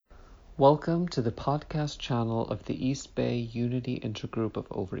Welcome to the podcast channel of the East Bay Unity Intergroup of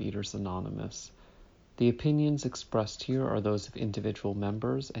Overeaters Anonymous. The opinions expressed here are those of individual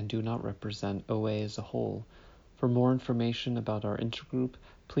members and do not represent OA as a whole. For more information about our intergroup,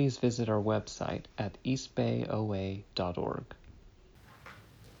 please visit our website at eastbayoa.org.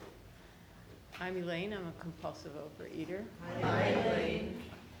 I'm Elaine. I'm a compulsive overeater. Hi, Elaine.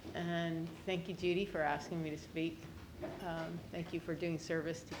 And thank you, Judy, for asking me to speak. Thank you for doing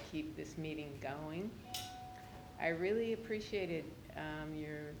service to keep this meeting going. I really appreciated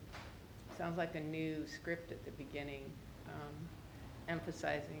sounds like a new script at the beginning,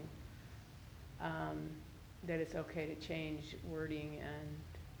 emphasizing that it's okay to change wording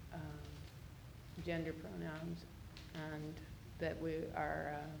and gender pronouns, and that we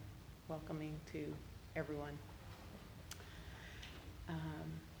are welcoming to everyone.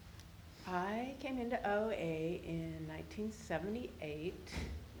 I came into OA in 1978,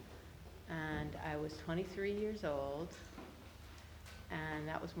 and I was 23 years old, and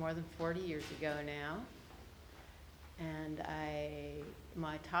that was more than 40 years ago now. And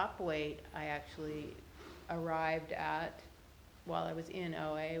my top weight I actually arrived at while I was in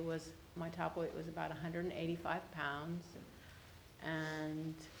OA my top weight was about 185 pounds,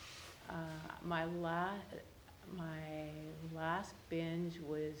 and my last binge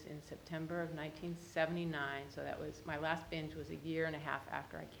was in September of 1979, so my last binge was a year and a half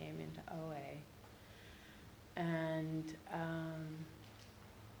after I came into OA. And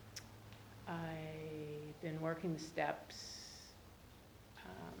I've been working the steps,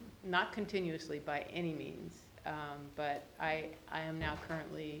 not continuously by any means, but I am now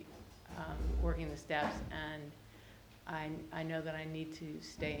currently working the steps, and I know that I need to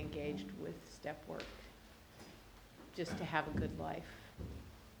stay engaged with step work just to have a good life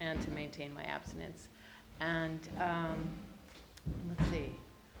and to maintain my abstinence. And let's see,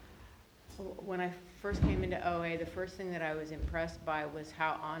 when I first came into OA, the first thing that I was impressed by was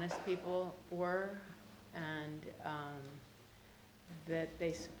how honest people were, and that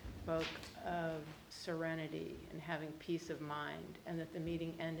they spoke of serenity and having peace of mind, and that the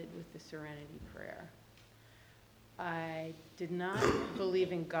meeting ended with the serenity prayer. I did not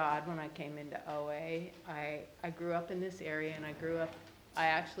believe in God when I came into OA. I grew up in this area, and I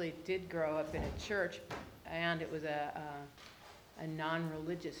actually did grow up in a church, and it was a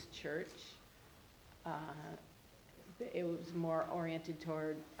non-religious church. It was more oriented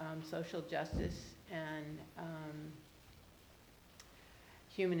toward social justice and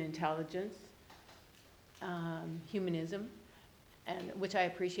human intelligence, humanism, and which I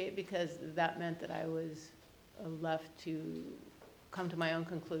appreciate, because that meant that I was left to come to my own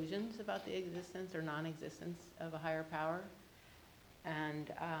conclusions about the existence or non-existence of a higher power.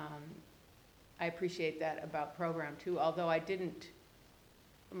 And I appreciate that about program too, although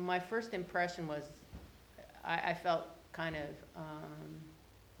my first impression was I felt kind of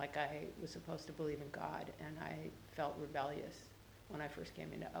like I was supposed to believe in God, and I felt rebellious when I first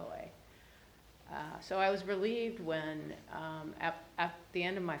came into OA. So I was relieved when at the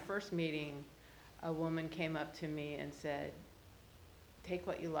end of my first meeting, a woman came up to me and said, "Take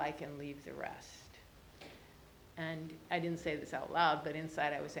what you like and leave the rest." And I didn't say this out loud, but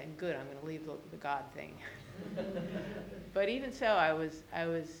inside I was saying, good, I'm going to leave the God thing. But even so, I was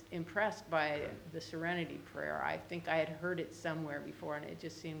impressed by the serenity prayer. I think I had heard it somewhere before, and it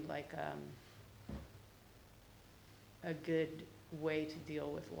just seemed like a good way to deal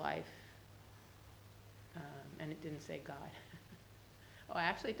with life. And it didn't say God. Oh,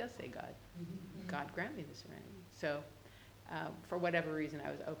 actually, it does say God. God grant me the serenity. So, for whatever reason, I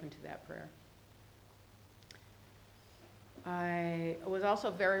was open to that prayer. I was also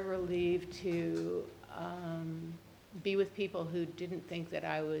very relieved to be with people who didn't think that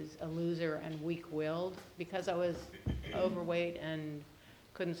I was a loser and weak-willed because I was overweight and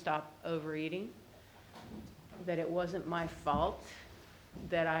couldn't stop overeating, that it wasn't my fault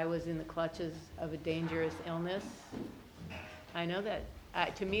that I was in the clutches of a dangerous illness. I know that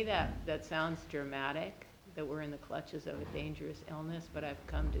to me that sounds dramatic, that we're in the clutches of a dangerous illness, but I've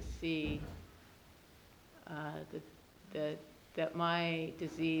come to see that my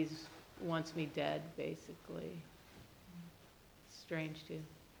disease wants me dead, basically. It's strange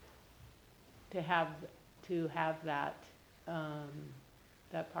to have that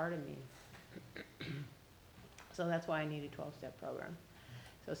that part of me. So that's why I need a 12-step program.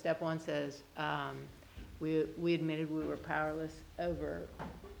 So step 1 says, we admitted we were powerless over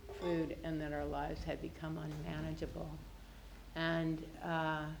food and that our lives had become unmanageable. And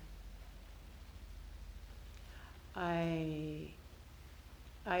I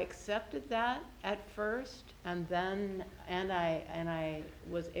I accepted that at first, and then, I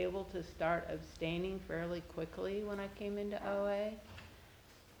was able to start abstaining fairly quickly when I came into OA.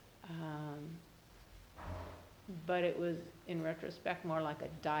 But it was, in retrospect, more like a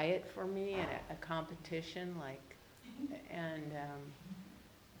diet for me and a competition,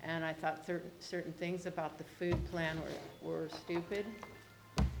 and I thought certain things about the food plan were stupid.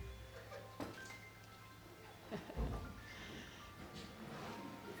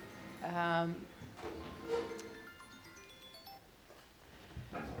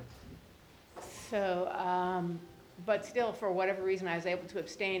 But still, for whatever reason, I was able to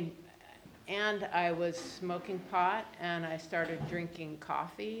abstain, and I was smoking pot, and I started drinking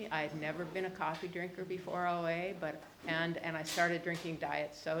coffee. I'd never been a coffee drinker before OA, and I started drinking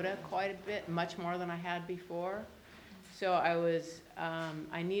diet soda quite a bit, much more than I had before. So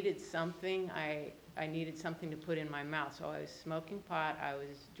I needed something. I needed something to put in my mouth. So I was smoking pot, I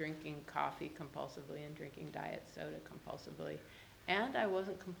was drinking coffee compulsively and drinking diet soda compulsively. And I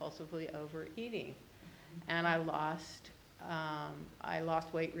wasn't compulsively overeating. And I lost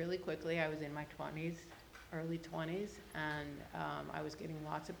weight really quickly. I was in my 20s, early 20s, and I was getting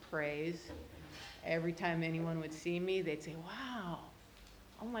lots of praise. Every time anyone would see me, they'd say, wow,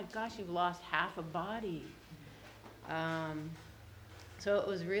 oh my gosh, you've lost half a body. So it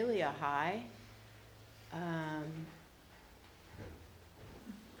was really a high.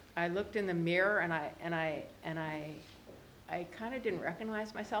 I looked in the mirror and I kind of didn't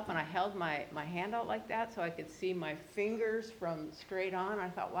recognize myself, and I held my hand out like that so I could see my fingers from straight on. I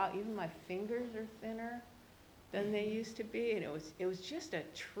thought, wow, even my fingers are thinner than they used to be, and it was just a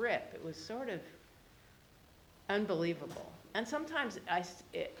trip. It was sort of unbelievable. And sometimes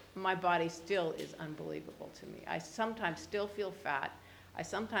my body still is unbelievable to me. I sometimes still feel fat. I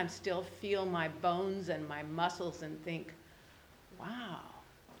sometimes still feel my bones and my muscles and think, wow,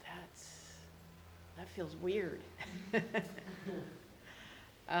 that feels weird.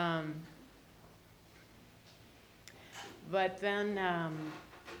 But then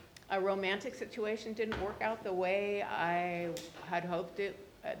a romantic situation didn't work out the way I had hoped it,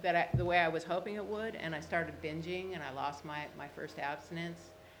 the way I was hoping it would, and I started binging, and I lost my first abstinence,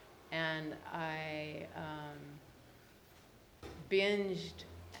 and I binged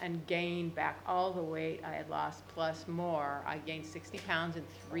and gained back all the weight I had lost plus more. I gained 60 pounds in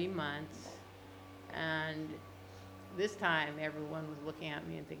 3 months, and this time everyone was looking at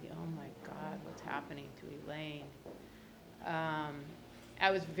me and thinking, oh my God, what's happening to Elaine?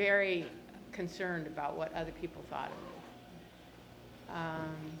 I was very concerned about what other people thought of me.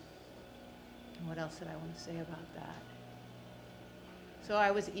 What else did I want to say about that? So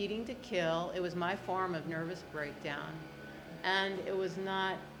I was eating to kill. It was my form of nervous breakdown. And it was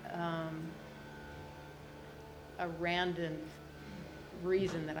not a random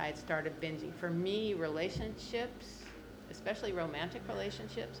reason that I had started binging. For me, relationships, especially romantic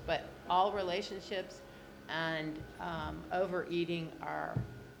relationships, but all relationships and overeating are,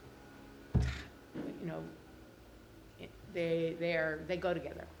 they go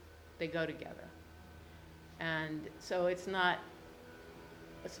together. They go together. And so it's not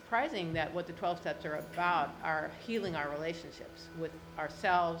surprising that what the 12 steps are about are healing our relationships with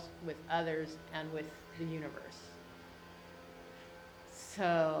ourselves, with others, and with the universe.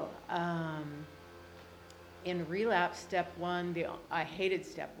 So in relapse, step 1, I hated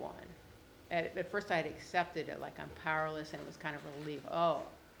step 1. At first I had accepted it, like I'm powerless, and it was kind of a relief. Oh,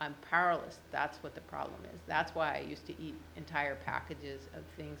 I'm powerless. That's what the problem is. That's why I used to eat entire packages of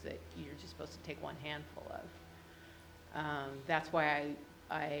things that you're just supposed to take one handful of. That's why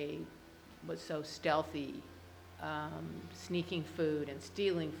I was so stealthy, sneaking food and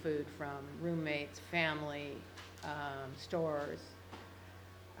stealing food from roommates, family, stores,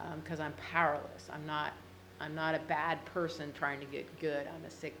 because I'm powerless. I'm not a bad person trying to get good. I'm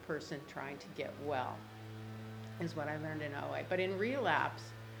a sick person trying to get well, is what I learned in OA. But in relapse,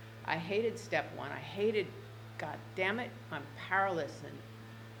 I hated step 1. I hated, God damn it, I'm powerless.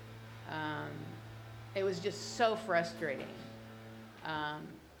 And it was just so frustrating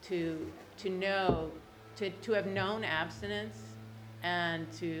to know, to have known abstinence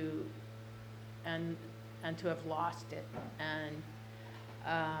and to have lost it. And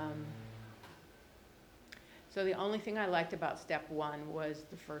so the only thing I liked about step 1 was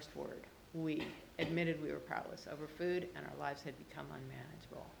the first word. We admitted we were powerless over food, and our lives had become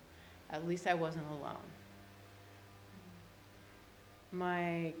unmanageable. At least I wasn't alone.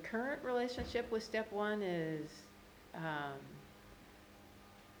 My current relationship with step 1 is,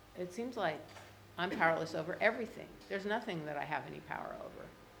 it seems like I'm powerless over everything. There's nothing that I have any power over.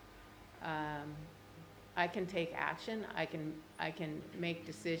 I can take action. I can make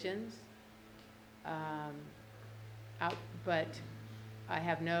decisions. But I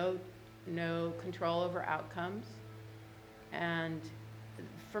have no control over outcomes. And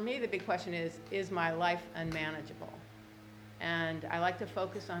for me, the big question is my life unmanageable? And I like to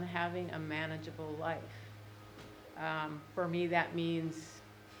focus on having a manageable life. For me, that means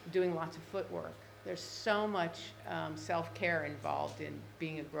doing lots of footwork. There's so much self-care involved in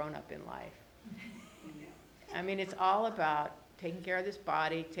being a grown-up in life. I mean, it's all about taking care of this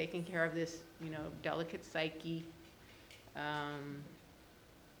body, taking care of this, delicate psyche.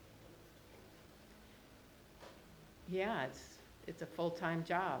 Yeah, it's a full-time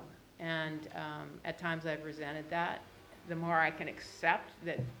job. And at times I've resented that. The more I can accept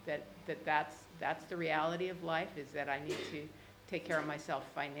that's the reality of life, is that I need to take care of myself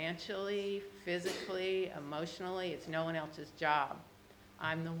financially, physically, emotionally. It's no one else's job.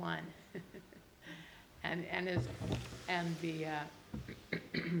 I'm the one. and the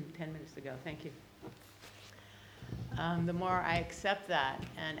 10 minutes ago, thank you. The more I accept that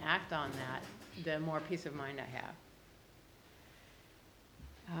and act on that, the more peace of mind I have.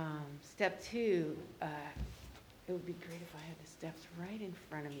 Step 2, it would be great if I had the steps right in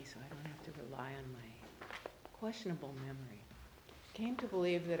front of me so I don't have to rely on my questionable memory. Came to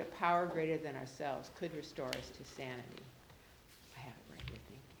believe that a power greater than ourselves could restore us to sanity. I have it right here,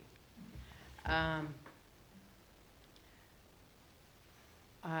 thank you.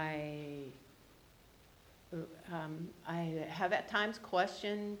 I have at times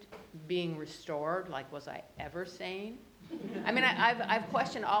questioned being restored, like was I ever sane? I mean, I've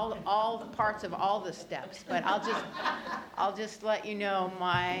questioned all the parts of all the steps, but I'll just let you know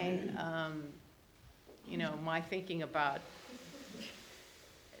my my thinking about.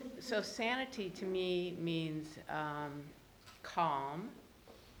 So sanity to me means calm,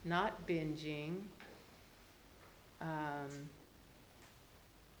 not binging,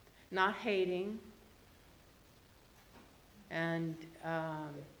 not hating, and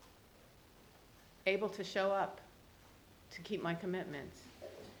able to show up to keep my commitments.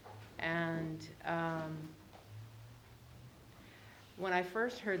 And when I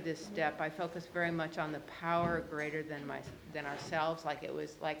first heard this step, I focused very much on the power greater than ourselves. Like it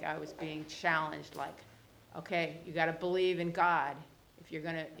was like I was being challenged. Like, okay, you got to believe in God. If you're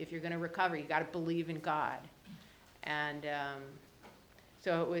gonna recover, you got to believe in God. And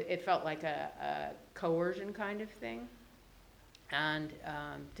so it felt like a coercion kind of thing. And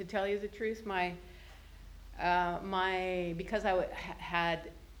to tell you the truth, because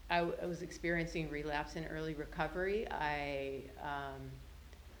I was experiencing relapse in early recovery,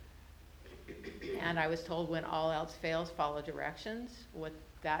 and I was told when all else fails, follow directions. What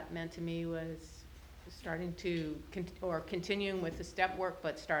that meant to me was starting to, continuing with the step work,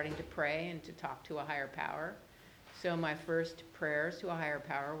 but starting to pray and to talk to a higher power. So my first prayers to a higher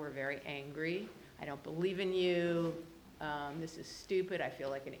power were very angry. I don't believe in you. This is stupid. I feel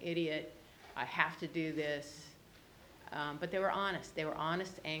like an idiot. I have to do this. But they were honest. They were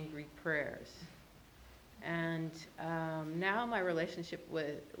honest, angry prayers. And now my relationship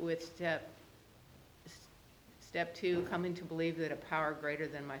with step 2, coming to believe that a power greater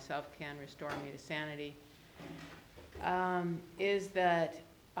than myself can restore me to sanity, is that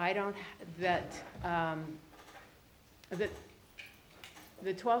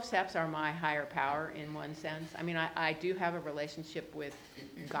the 12 steps are my higher power in one sense. I mean, I do have a relationship with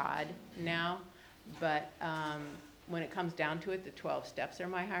God now, but when it comes down to it, the 12 steps are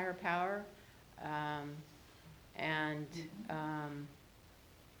my higher power.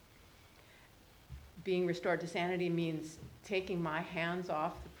 Being restored to sanity means taking my hands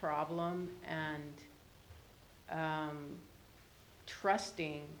off the problem and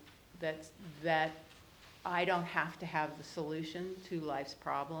trusting that I don't have to have the solution to life's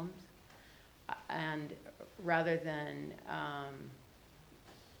problems, and rather than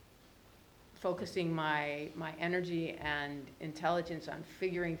focusing my energy and intelligence on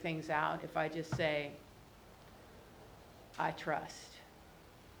figuring things out, if I just say, I trust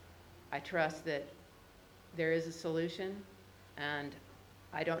that there is a solution, and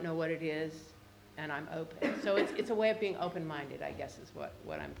I don't know what it is, and I'm open. So it's a way of being open-minded, I guess, is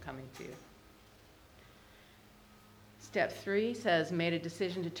what I'm coming to. Step 3 says, made a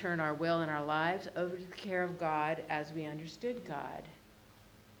decision to turn our will and our lives over to the care of God as we understood God.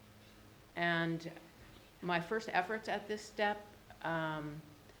 And my first efforts at this step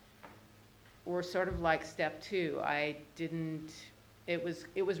were sort of like step 2. It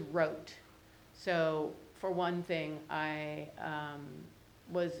was rote. So for one thing,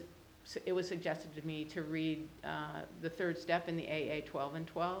 it was suggested to me to read the third step in the AA 12 and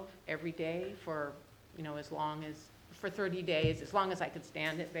 12 every day for for 30 days, as long as I could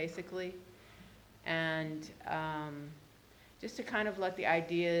stand it, basically. And just to kind of let the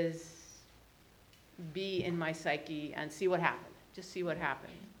ideas be in my psyche and see what happened, just see what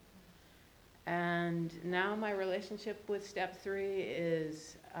happened. And now my relationship with step 3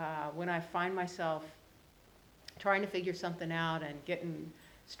 is when I find myself trying to figure something out and getting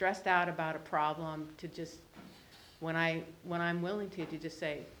stressed out about a problem, to just, when I'm willing to just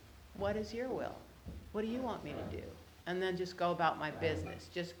say, what is your will? What do you want me to do? And then just go about my business,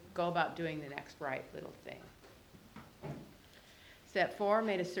 just go about doing the next right little thing. Step 4,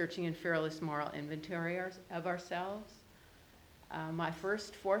 made a searching and fearless moral inventory of ourselves. My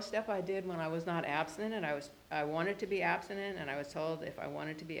first 4th step I did when I was not abstinent, and I wanted to be abstinent, and I was told if I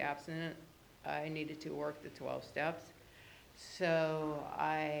wanted to be abstinent, I needed to work the 12 steps. So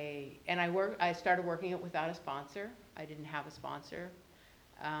I started working it without a sponsor. I didn't have a sponsor.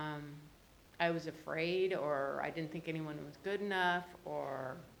 I was afraid, or I didn't think anyone was good enough,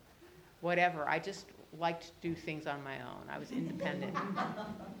 or whatever. I just liked to do things on my own. I was independent.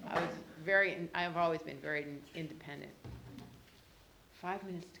 I've always been very independent. 5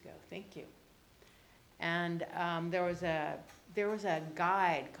 minutes to go, thank you. And there was a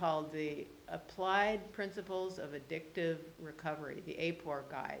guide called the Applied Principles of Addictive Recovery, the APOR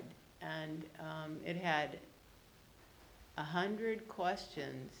guide. And it had 100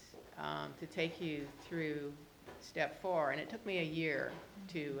 questions to take you through step 4. And it took me a year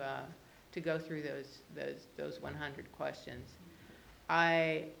to go through those 100 questions.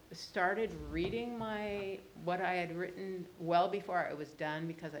 I started reading what I had written well before it was done,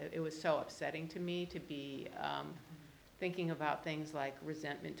 because it was so upsetting to me to be thinking about things like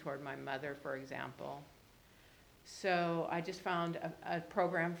resentment toward my mother, for example. So I just found a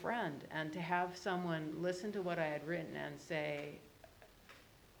program friend, and to have someone listen to what I had written and say,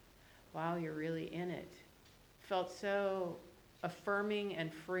 wow, you're really in it, felt so affirming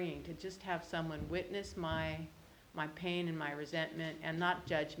and freeing, to just have someone witness my pain and my resentment and not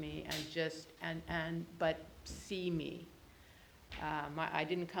judge me, but see me. I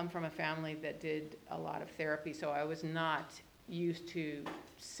didn't come from a family that did a lot of therapy, so I was not used to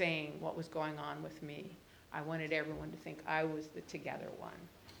saying what was going on with me. I wanted everyone to think I was the together one.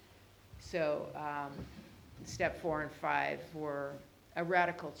 So step 4 and 5 were a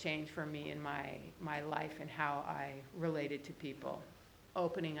radical change for me in my life and how I related to people.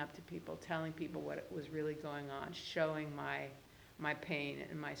 Opening up to people, telling people what was really going on, showing my pain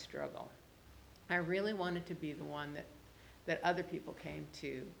and my struggle. I really wanted to be the one that other people came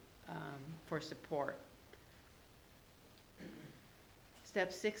to for support.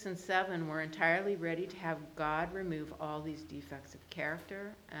 Steps 6 and 7 were entirely ready to have God remove all these defects of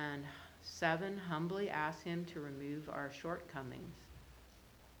character, and 7, humbly ask Him to remove our shortcomings.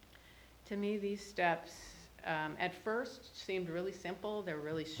 To me, these steps at first seemed really simple. They're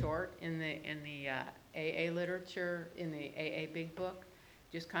really short in the AA literature, in the AA Big Book.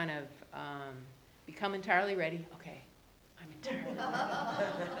 Just kind of become entirely ready. Okay, I'm entirely ready.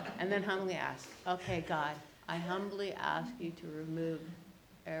 And then humbly ask, okay, God, I humbly ask you to remove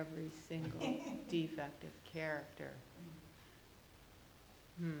every single defect of character.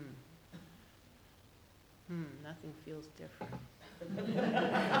 Nothing feels different.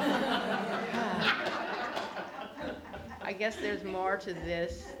 I guess there's more to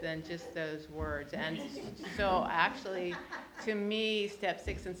this than just those words. And so actually, to me, step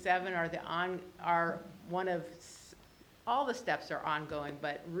 6 and 7 are one of, all the steps are ongoing,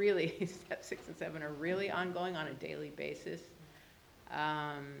 but really step 6 and 7 are really ongoing on a daily basis.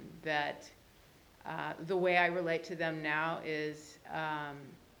 The way I relate to them now is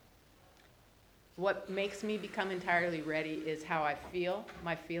what makes me become entirely ready is how I feel.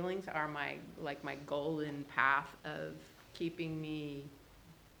 My feelings are my golden path of keeping me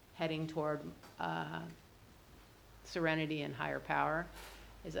heading toward serenity and higher power.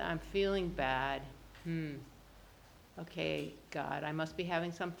 Is I'm feeling bad. Okay, God, I must be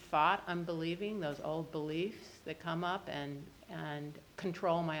having some thought I'm believing, those old beliefs that come up and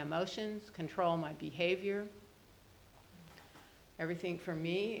control my emotions, control my behavior. Everything for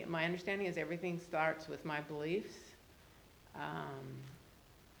me, my understanding is everything starts with my beliefs.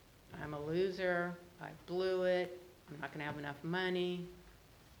 I'm a loser, I blew it, I'm not gonna have enough money.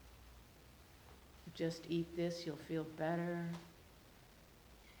 Just eat this, you'll feel better.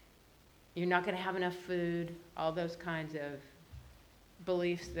 You're not gonna have enough food, all those kinds of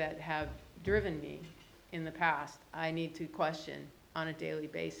beliefs that have driven me in the past, I need to question on a daily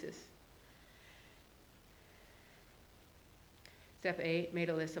basis. Step 8, made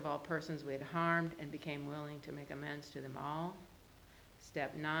a list of all persons we had harmed and became willing to make amends to them all.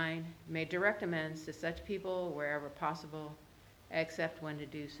 Step 9, made direct amends to such people wherever possible, except when to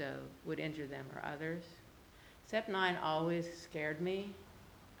do so would injure them or others. Step 9 always scared me.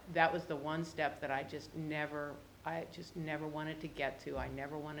 That was the one step that I just never wanted to get to. I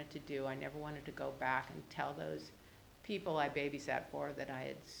never wanted to do. I never wanted to go back and tell those people I babysat for that I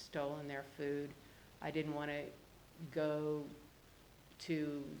had stolen their food. I didn't want to go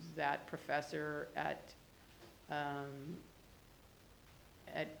to that professor at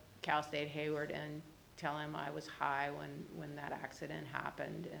Cal State Hayward and tell him I was high when that accident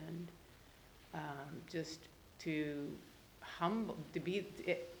happened, and just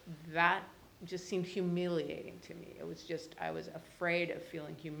that just seemed humiliating to me. It was just, I was afraid of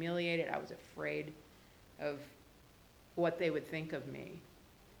feeling humiliated. I was afraid of what they would think of me.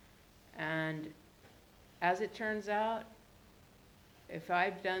 And as it turns out, if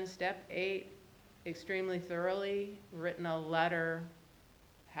I've done step 8 extremely thoroughly, written a letter,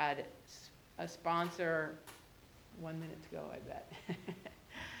 had a sponsor, 1 minute to go, I bet.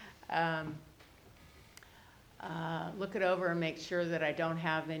 Look it over and make sure that I don't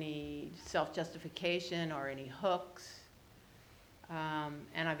have any self-justification or any hooks.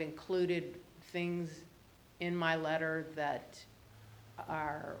 And I've included things in my letter that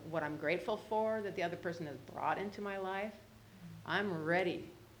are what I'm grateful for that the other person has brought into my life. I'm ready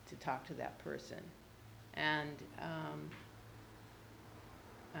to talk to that person. And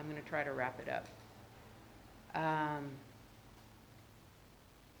I'm going to try to wrap it up.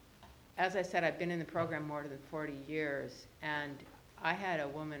 As I said, I've been in the program more than 40 years, and I had a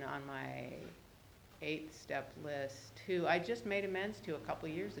woman on my 8th step list who I just made amends to a couple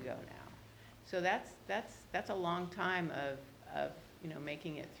years ago now. So that's a long time of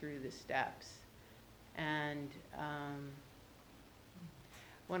making it through the steps. And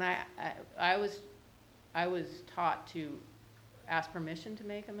when I was taught to ask permission to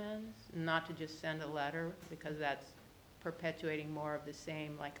make amends, not to just send a letter, because that's perpetuating more of the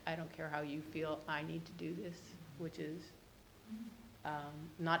same, like, I don't care how you feel, I need to do this, which is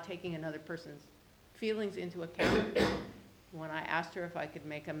not taking another person's feelings into account. When I asked her if I could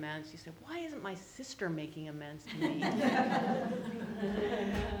make amends, she said, why isn't my sister making amends to me?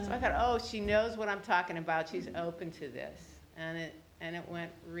 So I thought, oh, she knows what I'm talking about, she's open to this. And it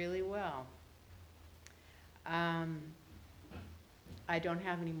went really well. I don't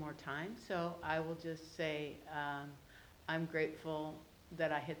have any more time, so I will just say I'm grateful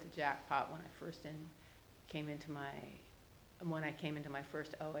that I hit the jackpot when I came into my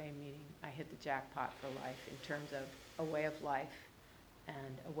first OA meeting. I hit the jackpot for life in terms of a way of life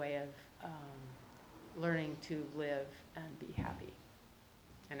and a way of learning to live and be happy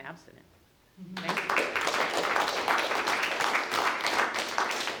and abstinent. Thank you.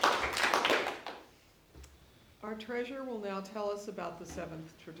 Our treasurer will now tell us about the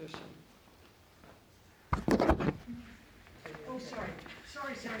 7th tradition. Oh, sorry.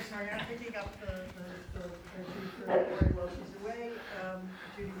 I'm picking up the Judy for while she's away.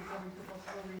 Judy, we probably